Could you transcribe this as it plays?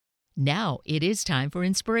Now it is time for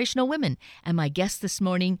Inspirational Women, and my guest this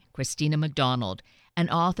morning, Christina McDonald, an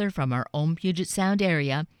author from our own Puget Sound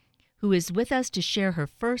area, who is with us to share her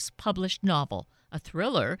first published novel, a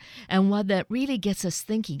thriller, and one that really gets us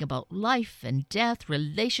thinking about life and death,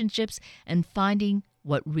 relationships, and finding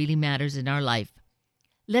what really matters in our life.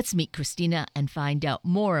 Let's meet Christina and find out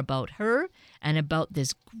more about her and about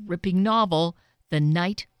this gripping novel, The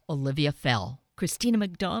Night Olivia Fell. Christina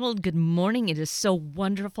McDonald, good morning. It is so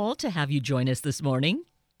wonderful to have you join us this morning.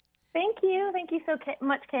 Thank you. Thank you so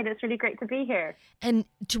much, Kate. It's really great to be here. And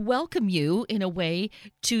to welcome you, in a way,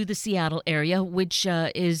 to the Seattle area, which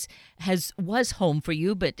was home for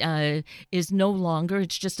you, but is no longer.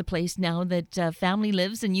 It's just a place now that family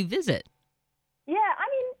lives and you visit. Yeah,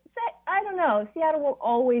 I don't know. Seattle will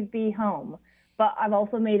always be home, but I've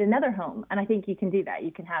also made another home, and I think you can do that.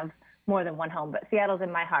 You can have more than one home, but Seattle's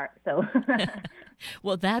in my heart, so.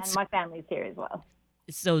 Well, and my family's here as well.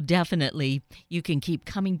 So definitely, you can keep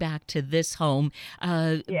coming back to this home.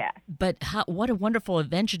 Yeah. But what a wonderful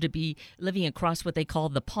adventure to be living across what they call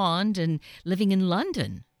the pond and living in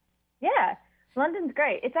London. Yeah, London's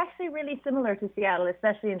great. It's actually really similar to Seattle,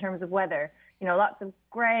 especially in terms of weather. You know, lots of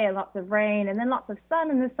gray and lots of rain, and then lots of sun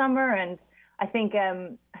in the summer. And I think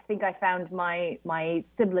I found my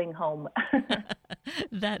sibling home.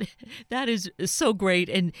 That is so great.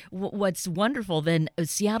 And what's wonderful then,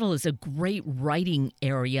 Seattle is a great writing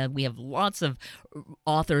area. We have lots of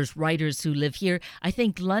authors, writers who live here. I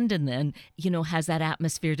think London then, has that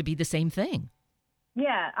atmosphere to be the same thing.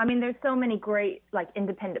 Yeah, I mean, there's so many great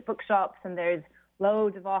independent bookshops, and there's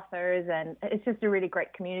loads of authors, and it's just a really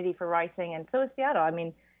great community for writing. And so is Seattle. I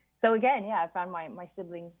mean, so again, yeah, I found my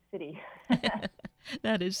sibling city.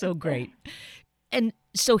 That is so great. And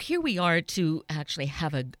so here we are to actually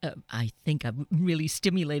have I think, a really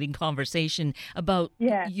stimulating conversation about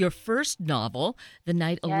your first novel, The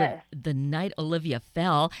Night Olivia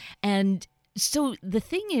Fell. And so the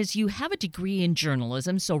thing is, you have a degree in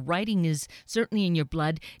journalism, so writing is certainly in your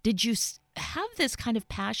blood. Did you have this kind of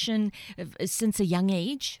passion since a young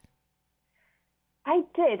age? I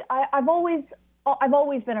did. I've always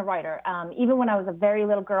been a writer. Even when I was a very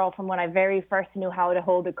little girl, from when I very first knew how to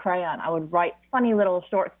hold a crayon, I would write funny little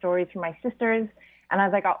short stories for my sisters. And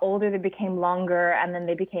as I got older, they became longer, and then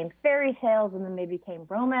they became fairy tales, and then they became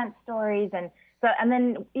romance stories. And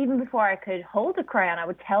then even before I could hold a crayon, I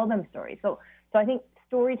would tell them stories. So I think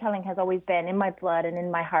storytelling has always been in my blood and in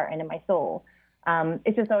my heart and in my soul.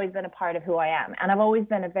 It's just always been a part of who I am. And I've always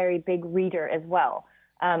been a very big reader as well.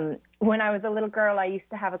 When I was a little girl, I used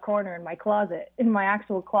to have a corner in my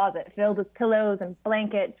actual closet, filled with pillows and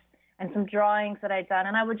blankets and some drawings that I'd done.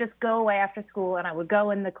 And I would just go away after school, and I would go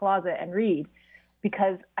in the closet and read,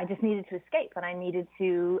 because I just needed to escape, and I needed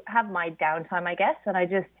to have my downtime, I guess. And I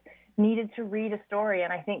just needed to read a story.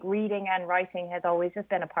 And I think reading and writing has always just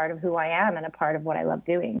been a part of who I am and a part of what I love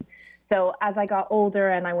doing. So as I got older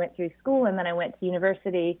and I went through school, and then I went to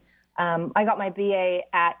university, I got my BA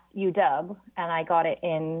at UW, and I got it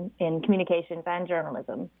in communications and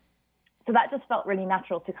journalism. So that just felt really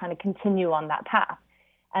natural to kind of continue on that path.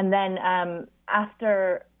 And then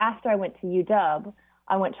after I went to UW,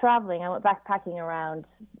 I went traveling. I went backpacking around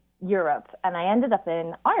Europe, and I ended up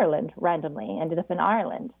in Ireland randomly, And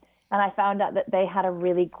I found out that they had a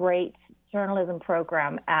really great journalism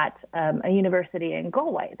program at a university in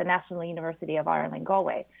Galway, the National University of Ireland,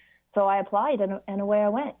 Galway. So I applied, and away I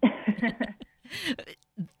went.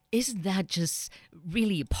 Isn't that just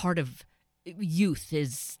really part of youth,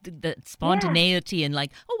 is the spontaneity and I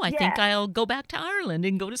think I'll go back to Ireland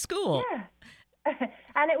and go to school. Yeah.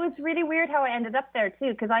 And it was really weird how I ended up there,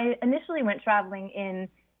 too, because I initially went traveling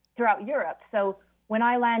throughout Europe. So when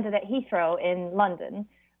I landed at Heathrow in London,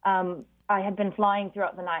 I had been flying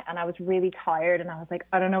throughout the night, and I was really tired, and I was like,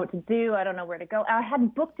 I don't know what to do. I don't know where to go. I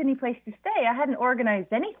hadn't booked any place to stay. I hadn't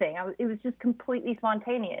organized anything. It was just completely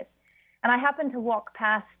spontaneous. And I happened to walk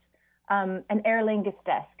past an Aer Lingus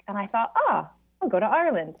desk, and I thought, I'll go to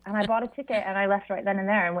Ireland. And I bought a ticket, and I left right then and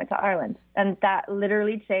there and went to Ireland. And that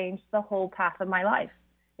literally changed the whole path of my life.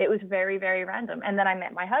 It was very, very random. And then I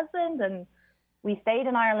met my husband, and we stayed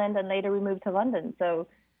in Ireland, and later we moved to London. So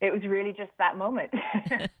it was really just that moment.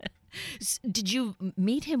 Did you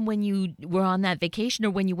meet him when you were on that vacation, or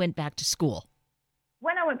when you went back to school?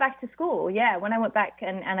 When I went back to school, yeah. When I went back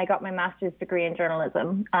and I got my master's degree in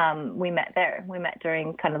journalism, we met there. We met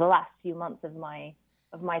during kind of the last few months of my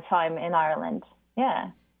time in Ireland.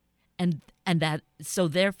 Yeah. And that, so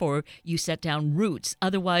therefore you set down roots.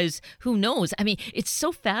 Otherwise, who knows? I mean, it's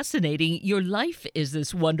so fascinating. Your life is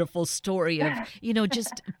this wonderful story of,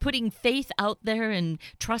 just putting faith out there and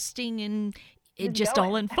trusting, and it just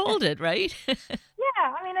all unfolded, right? Yeah,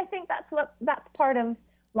 I mean, I think that's part of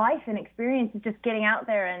life and experience, is just getting out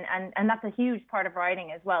there, and that's a huge part of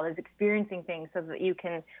writing as well, is experiencing things so that you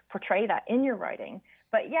can portray that in your writing.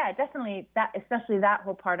 But yeah, definitely that, especially that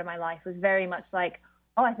whole part of my life was very much like,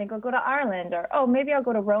 oh, I think I'll go to Ireland, or oh, maybe I'll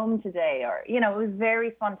go to Rome today, or it was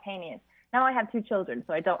very spontaneous. Now I have two children,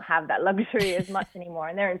 so I don't have that luxury as much anymore,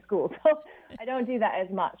 and they're in school, so I don't do that as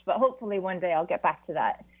much. But hopefully one day I'll get back to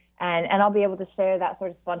that, and I'll be able to share that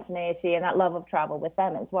sort of spontaneity and that love of travel with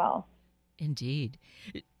them as well. Indeed.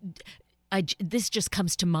 This just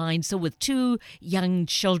comes to mind. So with two young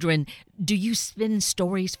children, do you spin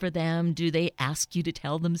stories for them? Do they ask you to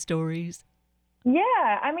tell them stories? Yeah,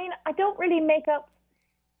 I mean, I don't really make up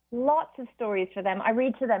lots of stories for them. I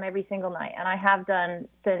read to them every single night, and I have done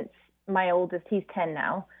since my oldest, he's 10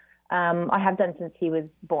 now. I have done since he was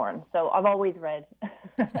born. So I've always read.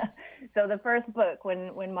 So the first book,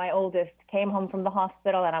 when my oldest came home from the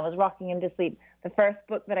hospital and I was rocking him to sleep, the first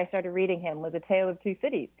book that I started reading him was A Tale of Two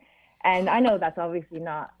Cities. And I know that's obviously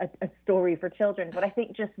not a story for children, but I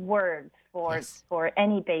think just words for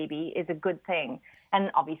any baby is a good thing. And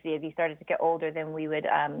obviously, as he started to get older, then we would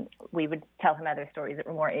tell him other stories that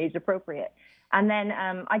were more age appropriate. And then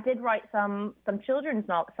I did write some children's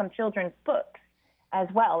books as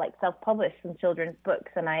well, like self-published some children's books,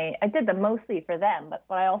 and I did them mostly for them,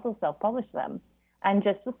 but I also self-published them, and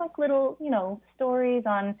just like little stories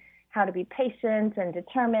on how to be patient and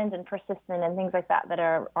determined and persistent and things like that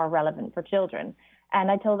are relevant for children. And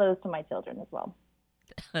I tell those to my children as well.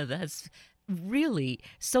 That's really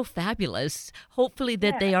so fabulous. Hopefully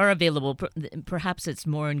that they are available. Perhaps it's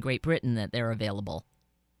more in Great Britain that they're available.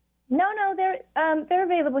 No, they're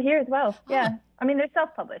available here as well. Yeah. I mean, they're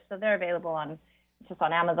self-published, so they're available just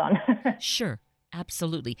on Amazon. Sure.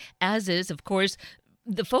 Absolutely. As is, of course,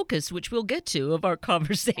 the focus, which we'll get to, of our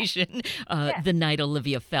conversation, The Night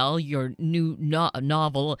Olivia Fell, your new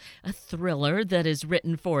novel, a thriller that is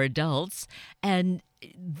written for adults. And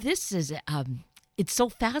this is, it's so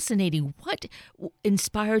fascinating. What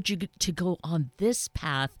inspired you to go on this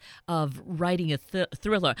path of writing a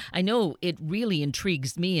thriller? I know it really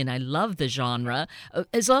intrigues me, and I love the genre,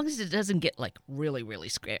 as long as it doesn't get like really,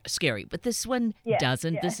 really scary. But this one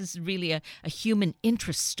doesn't. This is really a human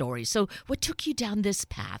interest story. So what took you down this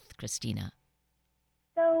path, Christina?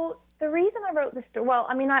 So the reason I wrote this story, well,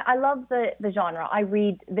 I mean, I love the genre. I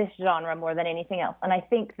read this genre more than anything else. And I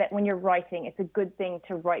think that when you're writing, it's a good thing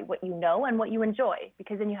to write what you know and what you enjoy,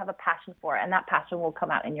 because then you have a passion for it, and that passion will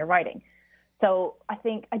come out in your writing. So I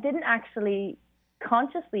think I didn't actually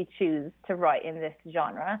consciously choose to write in this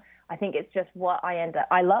genre. I think it's just what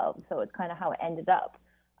I love. So it's kind of how it ended up.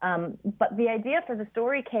 But the idea for the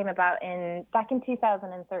story came about back in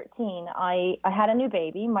 2013. I had a new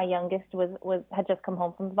baby. My youngest had just come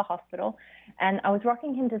home from the hospital, and I was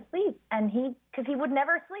rocking him to sleep, and because he would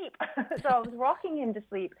never sleep. So I was rocking him to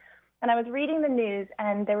sleep, and I was reading the news,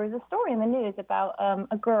 and there was a story in the news about a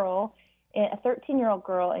 13-year-old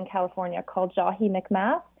girl in California called Jahi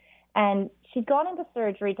McMath, and she'd gone into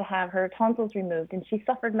surgery to have her tonsils removed, and she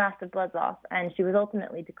suffered massive blood loss, and she was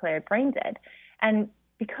ultimately declared brain dead. And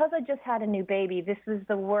because I just had a new baby, this was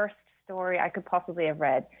the worst story I could possibly have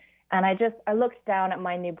read. And I looked down at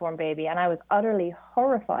my newborn baby, and I was utterly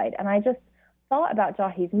horrified. And I just thought about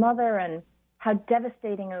Jahi's mother and how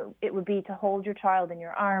devastating it would be to hold your child in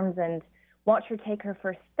your arms and watch her take her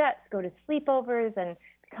first steps, go to sleepovers, and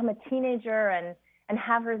become a teenager, and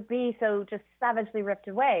have her be so just savagely ripped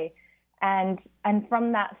away. And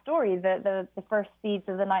from that story, the first seeds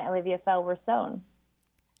of The Night Olivia Fell were sown.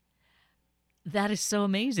 That is so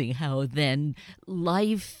amazing how then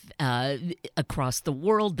life across the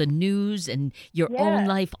world, the news, and your own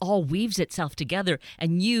life all weaves itself together,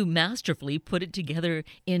 and you masterfully put it together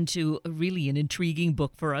into really an intriguing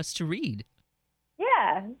book for us to read.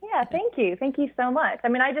 Yeah, thank you. Thank you so much. I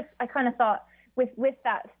mean, I kind of thought with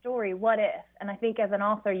that story, what if? And I think as an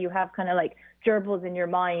author, you have kind of like gerbils in your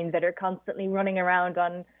mind that are constantly running around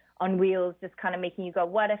on wheels, just kind of making you go,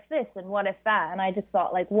 what if this and what if that? And I just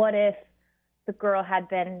thought, like, what if the girl had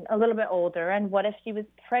been a little bit older, and what if she was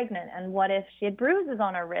pregnant, and what if she had bruises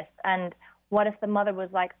on her wrist, and what if the mother was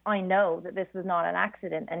like, I know that this was not an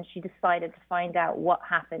accident, and she decided to find out what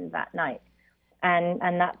happened that night. And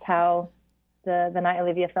that's how the Night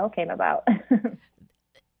Olivia Fell came about.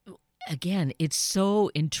 Again, it's so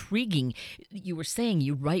intriguing. You were saying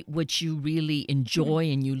you write what you really enjoy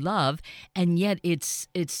and you love, and yet it's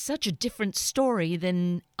such a different story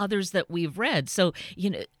than others that we've read. So,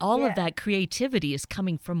 all of that creativity is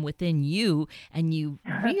coming from within you, and you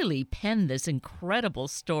really pen this incredible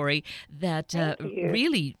story that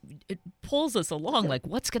really it pulls us along. Like,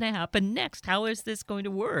 what's going to happen next? How is this going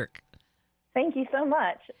to work? Thank you so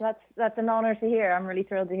much. That's an honor to hear. I'm really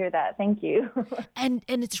thrilled to hear that. Thank you. And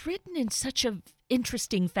it's written in such a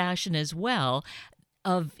interesting fashion as well,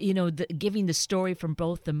 of giving the story from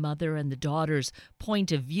both the mother and the daughter's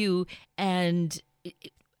point of view. And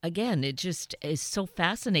again, it just is so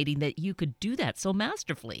fascinating that you could do that so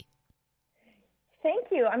masterfully. Thank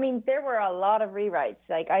you. I mean, there were a lot of rewrites.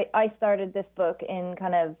 Like I started this book in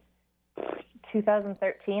kind of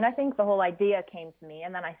 2013, I think. The whole idea came to me,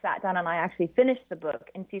 and then I sat down and I actually finished the book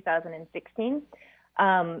in 2016.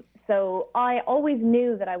 So I always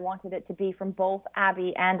knew that I wanted it to be from both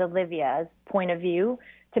Abby and Olivia's point of view,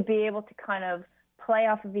 to be able to kind of play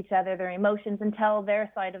off of each other, their emotions, and tell their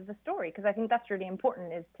side of the story. Because I think that's really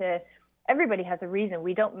important, is to, everybody has a reason.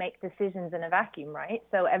 We don't make decisions in a vacuum, right?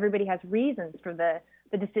 So everybody has reasons for the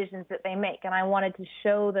decisions that they make. And I wanted to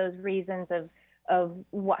show those reasons of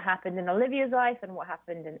what happened in Olivia's life and what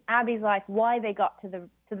happened in Abby's life, why they got to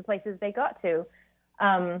the places they got to.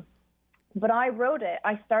 But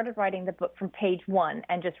I started writing the book from page one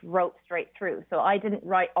and just wrote straight through. So I didn't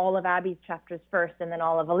write all of Abby's chapters first and then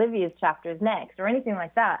all of Olivia's chapters next or anything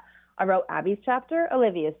like that. I wrote Abby's chapter,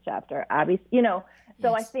 Olivia's chapter, So yes.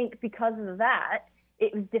 I think because of that,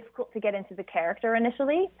 it was difficult to get into the character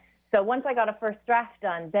initially. So once I got a first draft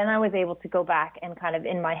done, then I was able to go back and kind of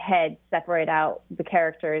in my head separate out the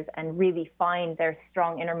characters and really find their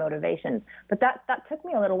strong inner motivations. But that took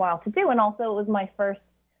me a little while to do. And also it was my first,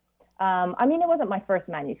 it wasn't my first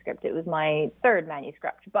manuscript. It was my third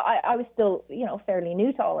manuscript. But I was still, fairly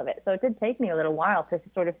new to all of it. So it did take me a little while to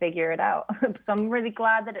sort of figure it out. So I'm really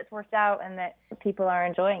glad that it's worked out and that people are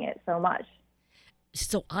enjoying it so much.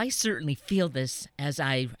 So I certainly feel this as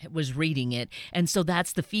I was reading it. And so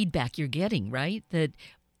that's the feedback you're getting, right? That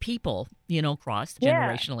people,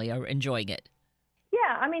 cross-generationally are enjoying it.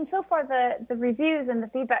 Yeah, I mean, so far the reviews and the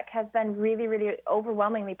feedback has been really, really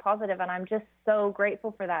overwhelmingly positive, and I'm just so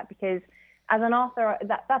grateful for that, because as an author,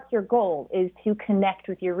 that's your goal, is to connect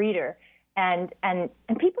with your reader, and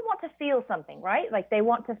people want to feel something, right? Like they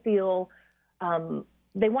want to feel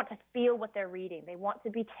what they're reading. They want to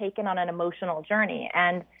be taken on an emotional journey,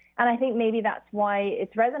 and I think maybe that's why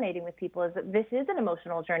it's resonating with people, is that this is an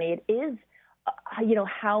emotional journey. It is,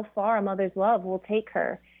 how far a mother's love will take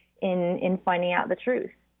her in finding out the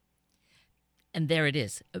truth. And there it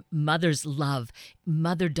is. Mother's love,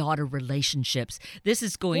 mother-daughter relationships. This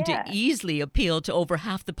is going to easily appeal to over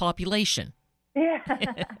half the population. Yeah.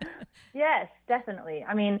 Yes, definitely.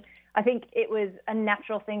 I mean, I think it was a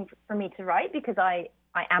natural thing for me to write, because I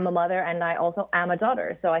am a mother and I also am a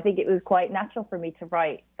daughter. So I think it was quite natural for me to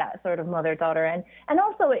write that sort of mother-daughter. And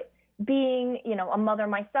also it being, a mother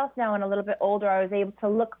myself now and a little bit older, I was able to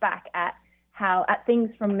look back at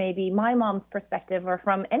things from maybe my mom's perspective or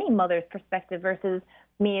from any mother's perspective versus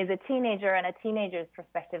me as a teenager and a teenager's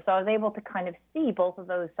perspective. So I was able to kind of see both of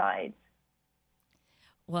those sides.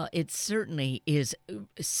 Well, it certainly is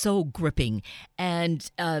so gripping,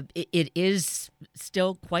 and it is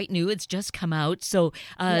still quite new. It's just come out. So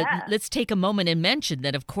let's take a moment and mention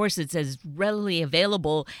that, of course, it's as readily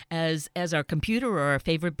available as our computer or our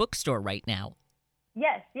favorite bookstore right now.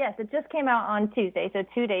 Yes. It just came out on Tuesday, so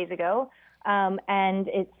 2 days ago. And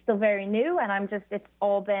it's still very new, and it's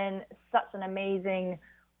all been such an amazing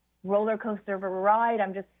roller coaster of a ride.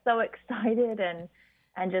 I'm just so excited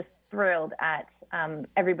and just thrilled at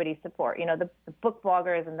everybody's support. The book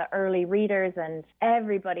bloggers and the early readers and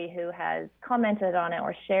everybody who has commented on it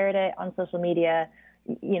or shared it on social media,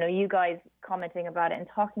 you guys commenting about it and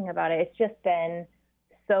talking about it. It's just been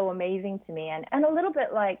so amazing to me, and a little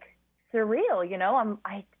bit like surreal,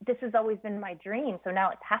 this has always been my dream. So now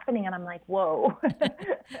it's happening and I'm like, whoa.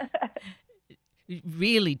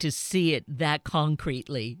 Really, to see it that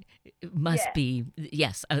concretely must be,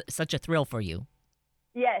 such a thrill for you.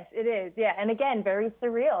 Yes, it is. Yeah. And again, very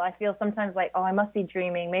surreal. I feel sometimes like, oh, I must be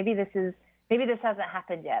dreaming. Maybe this hasn't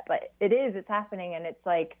happened yet, but it's happening. And it's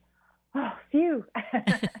like, oh, phew.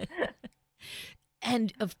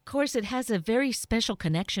 And, of course, it has a very special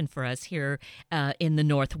connection for us here in the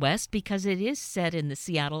Northwest, because it is set in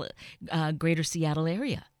the greater Seattle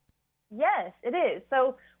area. Yes, it is.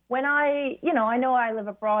 So when I know I live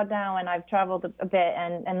abroad now and I've traveled a bit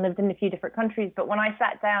and lived in a few different countries, but when I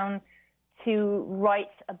sat down to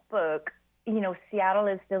write a book, Seattle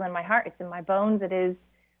is still in my heart. It's in my bones. It is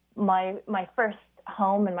my first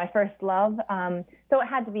home and my first love. So it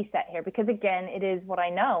had to be set here because, again, it is what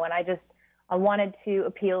I know. And I wanted to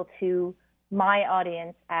appeal to my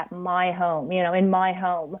audience at my home, in my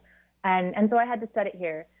home. And so I had to set it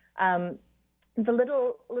here. The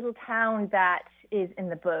little town that is in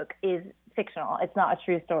the book is fictional. It's not a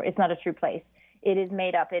true story. It's not a true place. It is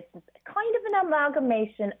made up. It's kind of an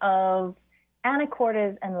amalgamation of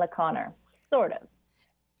Anacortes and La Connor, sort of.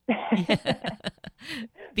 Yeah. But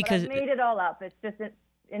I've Because made it all up. It's just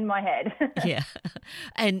in my head. yeah.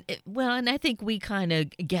 And well, and I think we kind of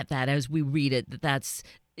get that as we read it, that that's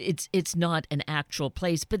it's not an actual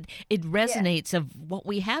place, but it Yeah, resonates of what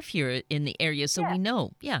we have here in the area, so yeah, we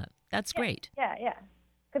know. Yeah, that's yeah, great. yeah, yeah.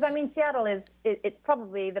 Because I mean, Seattle it's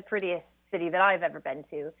probably the prettiest city that I've ever been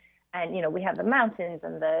to, and we have the mountains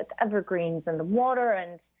and the evergreens and the water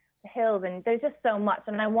and the hills, and there's just so much.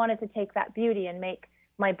 And I wanted to take that beauty and make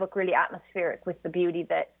my book really atmospheric with the beauty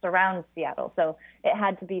that surrounds Seattle. So it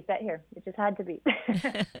had to be set here. It just had to be.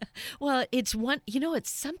 Well, it's one,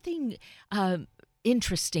 it's something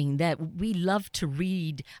interesting that we love to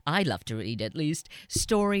read. I love to read, at least,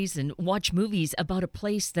 stories and watch movies about a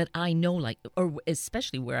place that I know, like, or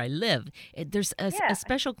especially where I live. There's a Yeah.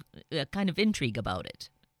 special kind of intrigue about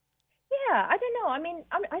it. Yeah, I don't know. I mean,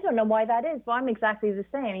 I don't know why that is, but I'm exactly the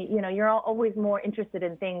same. You're always more interested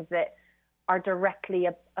in things that are directly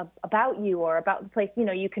about you or about the place.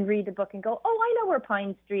 You can read the book and go, oh, I know where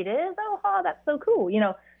Pine Street is. Oh, that's so cool.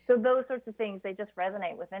 So those sorts of things, they just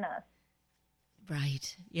resonate within us.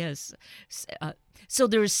 Right. Yes. So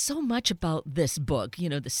there is so much about this book.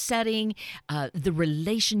 The setting, the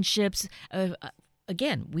relationships.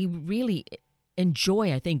 Again, we really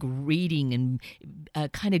enjoy, I think, reading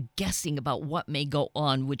and kind of guessing about what may go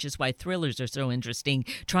on, which is why thrillers are so interesting,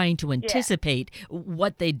 trying to Yeah. anticipate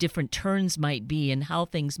what the different turns might be and how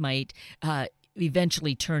things might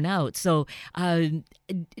eventually turn out. So,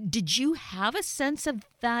 did you have a sense of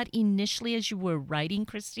that initially as you were writing,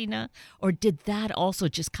 Christina? Or did that also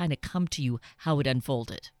just kind of come to you how it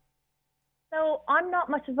unfolded? So I'm not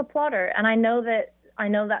much of a plotter, and I know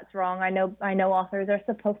that's wrong. I know authors are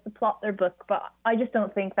supposed to plot their book, but I just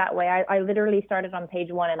don't think that way. I literally started on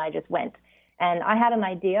page one and I just went. And I had an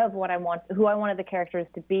idea of who I wanted the characters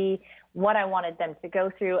to be, what I wanted them to go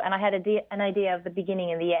through, and I had an idea of the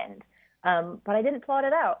beginning and the end. But I didn't plot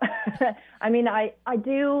it out. I mean, I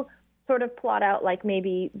do sort of plot out like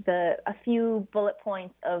maybe a few bullet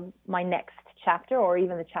points of my next chapter or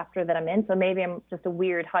even the chapter that I'm in. So maybe I'm just a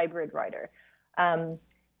weird hybrid writer.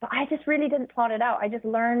 But I just really didn't plot it out. I just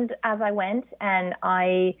learned as I went, and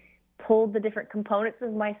I pulled the different components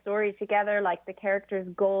of my story together, like the character's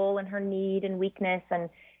goal and her need and weakness.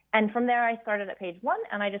 And from there, I started at page one,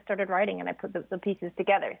 and I just started writing, and I put the pieces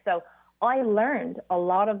together. So I learned a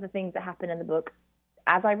lot of the things that happened in the book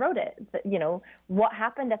as I wrote it. What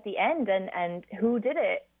happened at the end and who did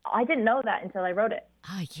it. I didn't know that until I wrote it.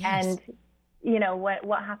 Ah, yes. And,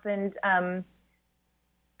 what happened.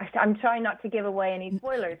 I'm trying not to give away any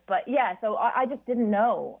spoilers, but yeah, so I just didn't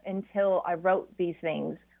know until I wrote these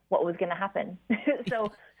things what was going to happen.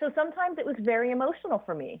 so sometimes it was very emotional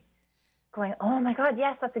for me, going, oh my God,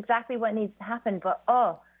 yes, that's exactly what needs to happen. But,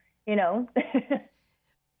 you know.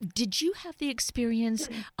 Did you have the experience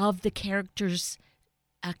of the characters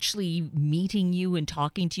actually meeting you and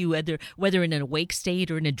talking to you, whether in an awake state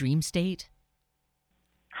or in a dream state?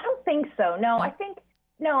 I don't think so. No, I think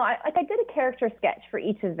no. I did a character sketch for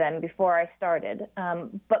each of them before I started.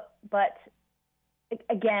 But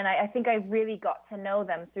again, I think I really got to know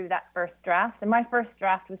them through that first draft. And my first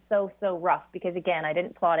draft was so rough because again, I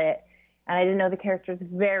didn't plot it and I didn't know the characters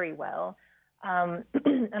very well. And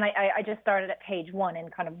I just started at page one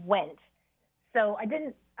and kind of went. So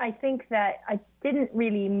I think that I didn't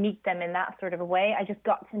really meet them in that sort of a way. I just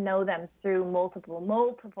got to know them through multiple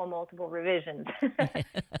revisions.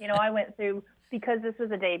 I went through, because this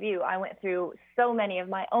was a debut, I went through so many of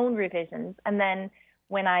my own revisions. And then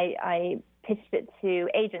when I pitched it to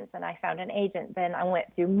agents and I found an agent, then I went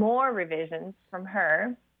through more revisions from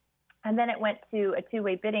her. And then it went to a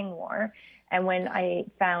two-way bidding war. And when I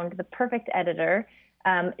found the perfect editor,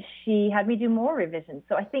 she had me do more revisions.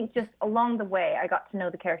 So I think just along the way, I got to know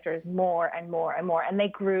the characters more and more and more. And they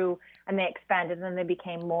grew and they expanded and they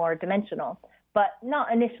became more dimensional. But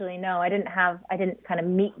not initially, no. I didn't kind of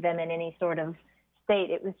meet them in any sort of state.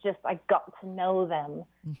 It was just I got to know them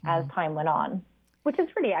as time went on. Which is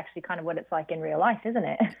really actually kind of what it's like in real life, isn't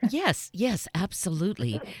it? Yes,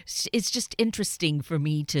 absolutely. It's just interesting for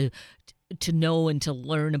me to know and to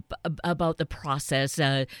learn about the process,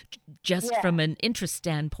 just from an interest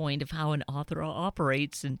standpoint of how an author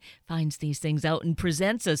operates and finds these things out and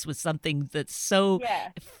presents us with something that's so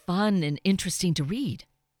fun and interesting to read.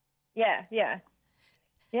 Yeah,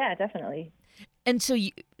 definitely. And so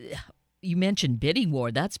you mentioned bidding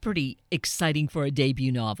war. That's pretty exciting for a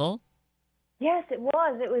debut novel. Yes, it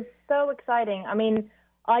was. It was so exciting. I mean,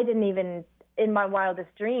 I didn't even, in my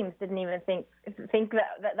wildest dreams, didn't even think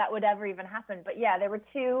that would ever even happen. But yeah, there were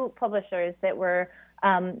two publishers that were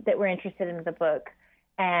interested in the book,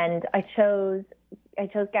 And I chose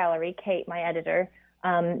Gallery, Kate, my editor,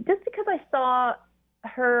 just because I saw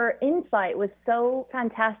her insight was so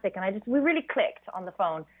fantastic, and we really clicked on the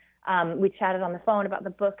phone. We chatted on the phone about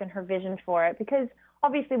the book and her vision for it, because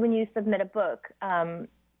obviously when you submit a book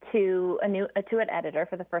to an editor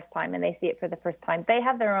for the first time and they see it for the first time, they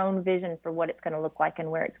have their own vision for what it's going to look like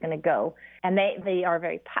and where it's going to go, and they are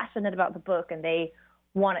very passionate about the book and they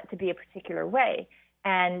want it to be a particular way.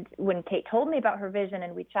 And when Kate told me about her vision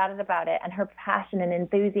and we chatted about it and her passion and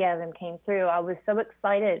enthusiasm came through, I was so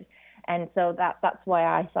excited. And so that's why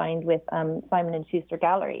I signed with Simon & Schuster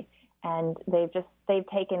Gallery. And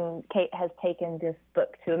Kate has taken this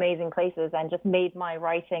book to amazing places and just made my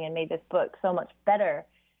writing and made this book so much better,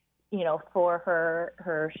 for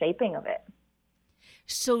her shaping of it.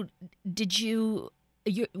 So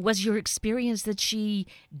was your experience that she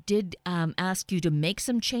did ask you to make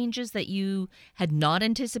some changes that you had not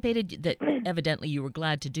anticipated, that evidently you were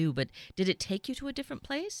glad to do, but did it take you to a different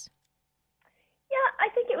place? Yeah, I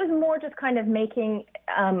think it was more just kind of making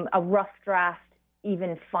a rough draft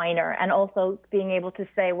even finer, and also being able to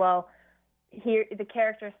say, well, here the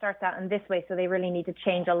character starts out in this way, so they really need to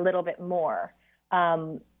change a little bit more.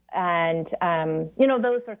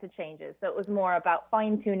 Those sorts of changes. So it was more about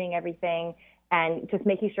fine-tuning everything and just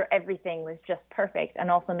making sure everything was just perfect, and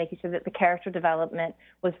also making sure that the character development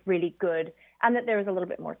was really good, and that there was a little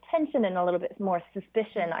bit more tension and a little bit more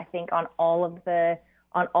suspicion, I think, on all of the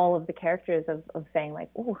characters of saying, like,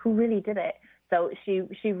 oh, who really did it? So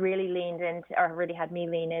she really leaned into, or really had me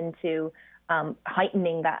lean into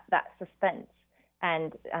heightening that suspense,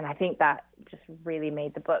 and I think that just really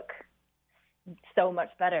made the book so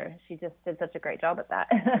much better. She just did such a great job at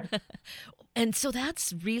that. And so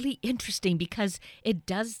that's really interesting, because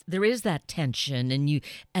there is that tension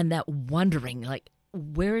and that wondering, like,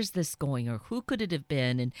 where is this going, or who could it have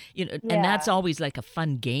been? And and that's always like a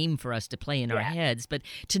fun game for us to play in our heads. But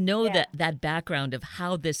to know that background of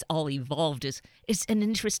how this all evolved is an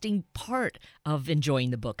interesting part of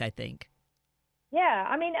enjoying the book, I think. Yeah,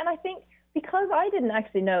 I mean, and I think because I didn't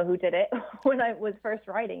actually know who did it when I was first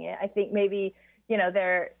writing it, I think maybe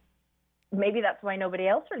maybe that's why nobody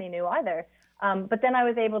else really knew either. But then I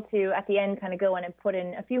was able to, at the end, kind of go in and put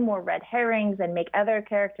in a few more red herrings and make other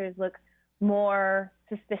characters look more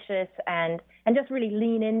suspicious, and just really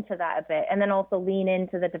lean into that a bit, and then also lean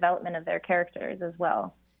into the development of their characters as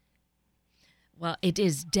well. Well, it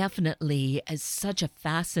is definitely such a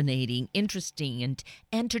fascinating, interesting, and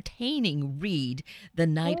entertaining read. The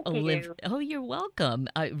Night Olivia. Oh, you're welcome.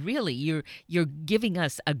 Really, you're giving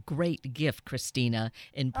us a great gift, Christina.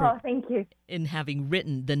 Thank you. In having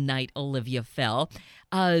written The Night Olivia Fell.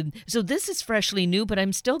 So this is freshly new, but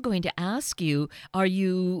I'm still going to ask you: are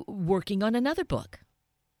you working on another book?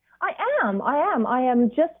 I am. I am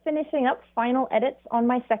just finishing up final edits on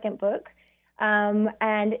my second book.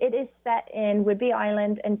 And it is set in Whidbey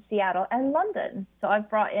Island and Seattle and London. So I've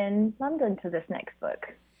brought in London to this next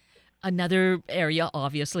book. Another area,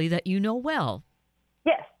 obviously, that you know well.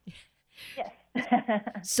 Yes.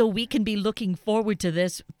 So we can be looking forward to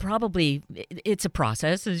this. Probably it's a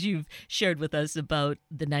process, as you've shared with us about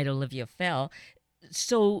The Night Olivia Fell.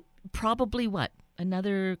 So probably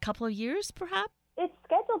another couple of years, perhaps? It's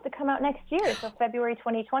scheduled to come out next year, so February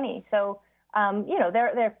 2020. So,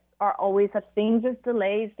 there are always such things as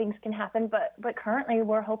delays. Things can happen, but currently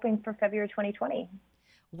we're hoping for February 2020.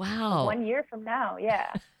 Wow. 1 year from now.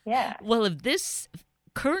 Yeah. Well, if this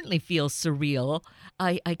currently feels surreal,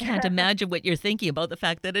 I can't imagine what you're thinking about the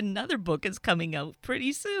fact that another book is coming out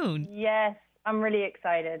pretty soon. Yes, I'm really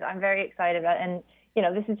excited. I'm very excited about it. And,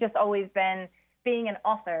 this has just always been, being an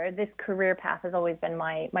author, this career path has always been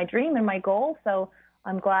my dream and my goal. So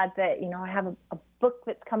I'm glad that, I have a book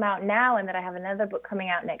that's come out now, and that I have another book coming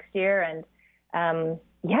out next year. And and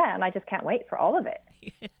I just can't wait for all of it.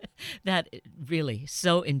 That really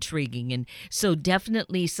so intriguing, and so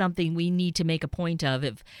definitely something we need to make a point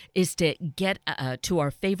of is to get to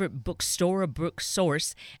our favorite bookstore or book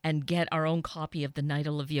source and get our own copy of The Night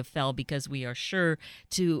Olivia Fell, because we are sure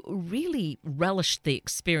to really relish the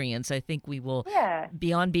experience. I think we will,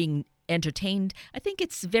 beyond being entertained, I think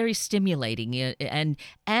it's very stimulating,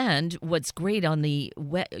 and what's great on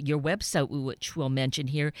your website, which we'll mention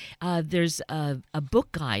here, there's a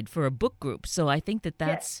book guide for a book group, so I think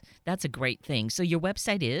that's a great thing. So your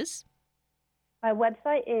website is? My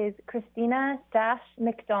website is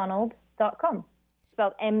Christina-McDonald.com,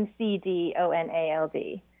 spelled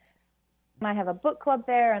McDonald. I have a book club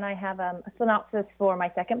there, and I have a synopsis for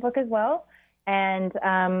my second book as well. And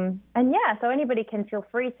so anybody can feel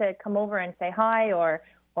free to come over and say hi, or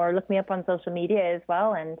look me up on social media as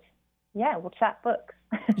well. And Yeah, we'll chat books.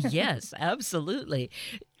 Yes, absolutely.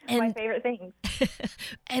 My And favorite things.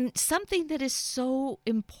 and something that is so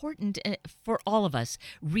important for all of us,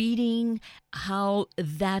 reading, how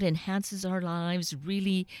that enhances our lives,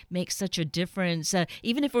 really makes such a difference.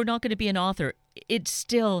 Even if we're not going to be an author, it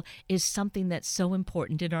still is something that's so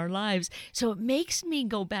important in our lives. So it makes me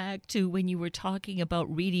go back to when you were talking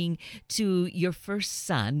about reading to your first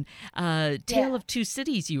son, Tale Yeah. of Two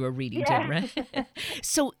Cities you were reading to him, Yeah. right?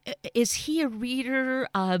 So is he a reader?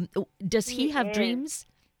 Does He he have is. dreams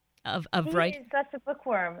He of writing? is such a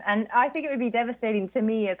bookworm, and I think it would be devastating to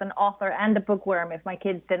me as an author and a bookworm if my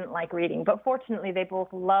kids didn't like reading. But fortunately, they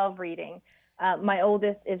both love reading. My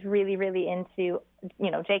oldest is really, really into,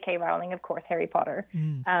 J.K. Rowling, of course, Harry Potter,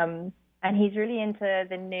 Mm. and he's really into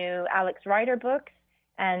the new Alex Rider books.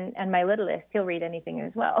 And my littlest, he'll read anything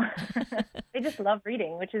as well. They just love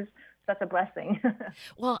reading, which is such a blessing.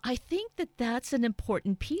 Well, I think that that's an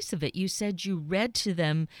important piece of it. You said you read to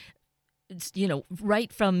them,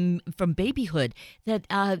 right from babyhood. That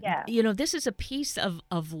Yeah. this is a piece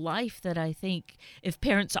of life that I think if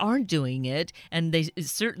parents aren't doing it, and they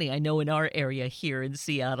certainly, I know in our area here in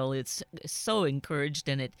Seattle, it's so encouraged,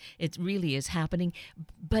 and it really is happening.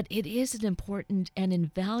 But it is an important and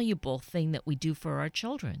invaluable thing that we do for our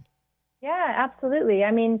children. Yeah, absolutely.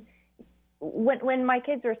 I mean, when my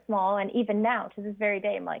kids are small, and even now to this very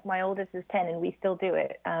day, like my oldest is 10, and we still do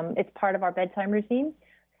it. It's part of our bedtime routine.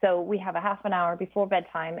 So we have a half an hour before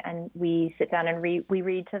bedtime, and we sit down and we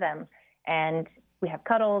read to them, and we have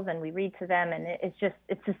cuddles, and we read to them, and it's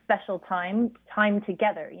a special time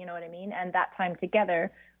together. You know what I mean? And that time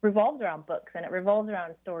together revolves around books, and it revolves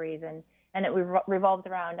around stories, and it revolves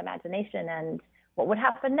around imagination and what would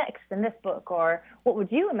happen next in this book, or what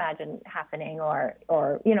would you imagine happening, or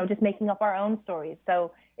just making up our own stories.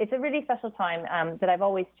 So it's a really special time that I've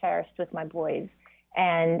always cherished with my boys.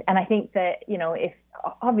 And I think that, if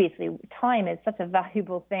obviously time is such a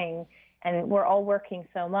valuable thing, and we're all working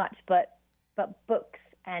so much, but books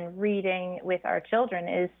and reading with our children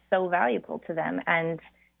is so valuable to them, and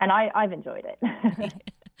I've enjoyed it.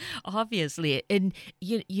 Obviously, and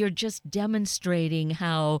you're just demonstrating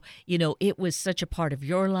how it was such a part of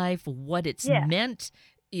your life, what it's Yeah, meant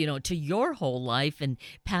to your whole life, and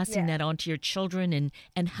passing yeah. that on to your children,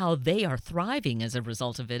 and how they are thriving as a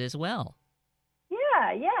result of it as well.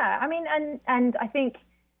 Yeah, yeah. I mean, and I think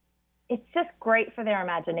it's just great for their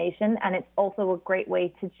imagination, and it's also a great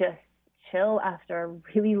way to just chill after a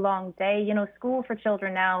really long day. School for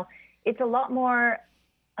children now, it's a lot more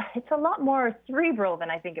it's a lot more cerebral than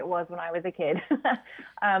I think it was when I was a kid.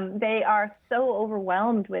 They are so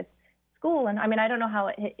overwhelmed with school, and I mean, I don't know how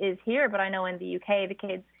it is here, but I know in the UK the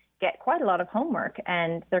kids get quite a lot of homework,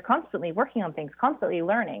 and they're constantly working on things, constantly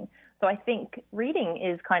learning. So I think reading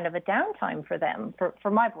is kind of a downtime for them,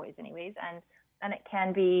 for my boys anyways, and it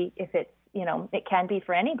can be, if it's, it can be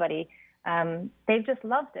for anybody. They've just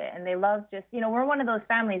loved it, and they love just, we're one of those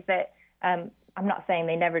families that, I'm not saying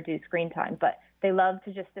they never do screen time, but they love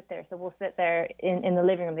to just sit there. So we'll sit there in the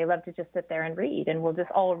living room. They love to just sit there and read, and we'll just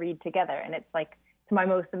all read together. And it's like, it's my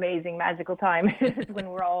most amazing, magical time is when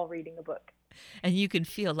we're all reading a book. And you can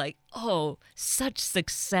feel like, oh, such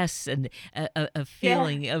success, and a Yeah,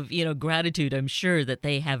 feeling of gratitude. I'm sure that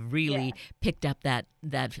they have yeah, really picked up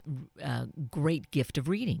that great gift of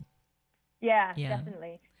reading. yeah, Yeah.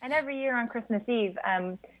 definitely. And every year on Christmas Eve,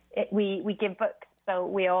 we give books. So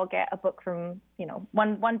we all get a book from,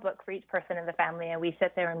 one book for each person in the family, and we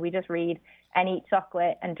sit there and we just read and eat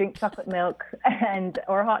chocolate and drink chocolate milk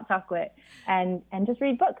or hot chocolate, and just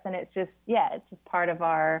read books. And it's just, yeah, it's just part of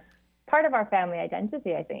our family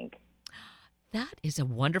identity, I think. That is a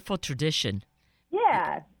wonderful tradition.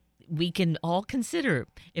 Yeah, We can all consider,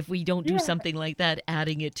 if we don't do yeah, something like that,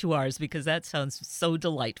 adding it to ours, because that sounds so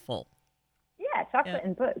delightful. yeah, Yeah. chocolate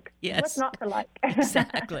and books. What's Yes, not to like?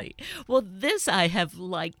 exactly. Well, this I have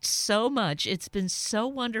liked so much. It's been so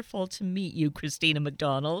wonderful to meet you, Christina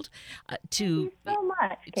McDonald, Thank to you so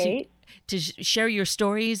much, to Kate. share your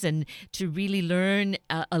stories, and to really learn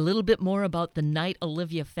a little bit more about the night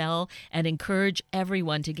Olivia fell, and encourage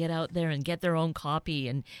everyone to get out there and get their own copy,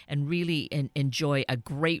 and really enjoy a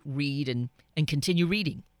great read, and continue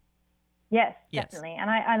reading. Yes, Yes, definitely. And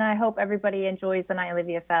I hope everybody enjoys The Night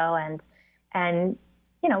Olivia Fell, and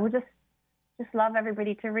we just love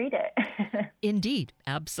everybody to read it. indeed.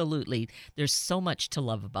 Absolutely. There's so much to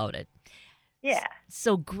love about it. Yeah.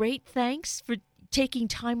 So great. Thanks for taking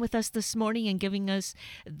time with us this morning, and giving us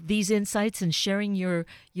these insights, and sharing your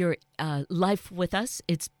life with us.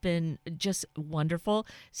 It's been just wonderful.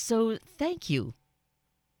 So thank you.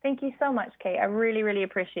 Thank you so much, Kate. I really, really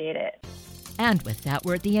appreciate it. And with that,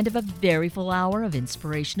 we're at the end of a very full hour of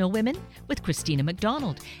Inspirational Women with Christina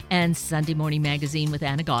McDonald and Sunday Morning Magazine with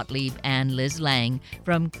Anna Gottlieb and Liz Lang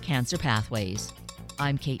from Cancer Pathways.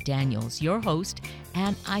 I'm Kate Daniels, your host,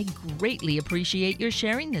 and I greatly appreciate your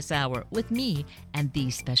sharing this hour with me and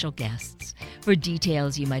these special guests. For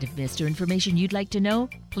details you might have missed or information you'd like to know,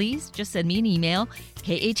 please just send me an email,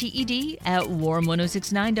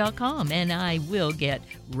 kated@warm1069.com, and I will get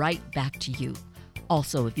right back to you.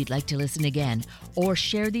 Also, if you'd like to listen again or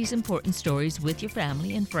share these important stories with your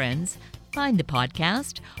family and friends, find the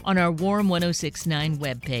podcast on our Warm 1069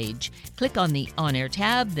 webpage. Click on the On Air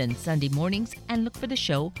tab, then Sunday Mornings, and look for the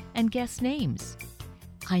show and guest names.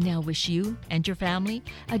 I now wish you and your family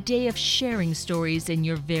a day of sharing stories in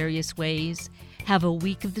your various ways. Have a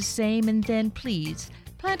week of the same, and then please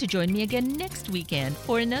plan to join me again next weekend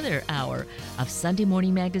for another hour of Sunday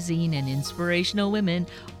Morning Magazine and Inspirational Women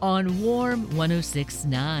on Warm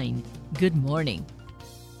 1069. Good morning.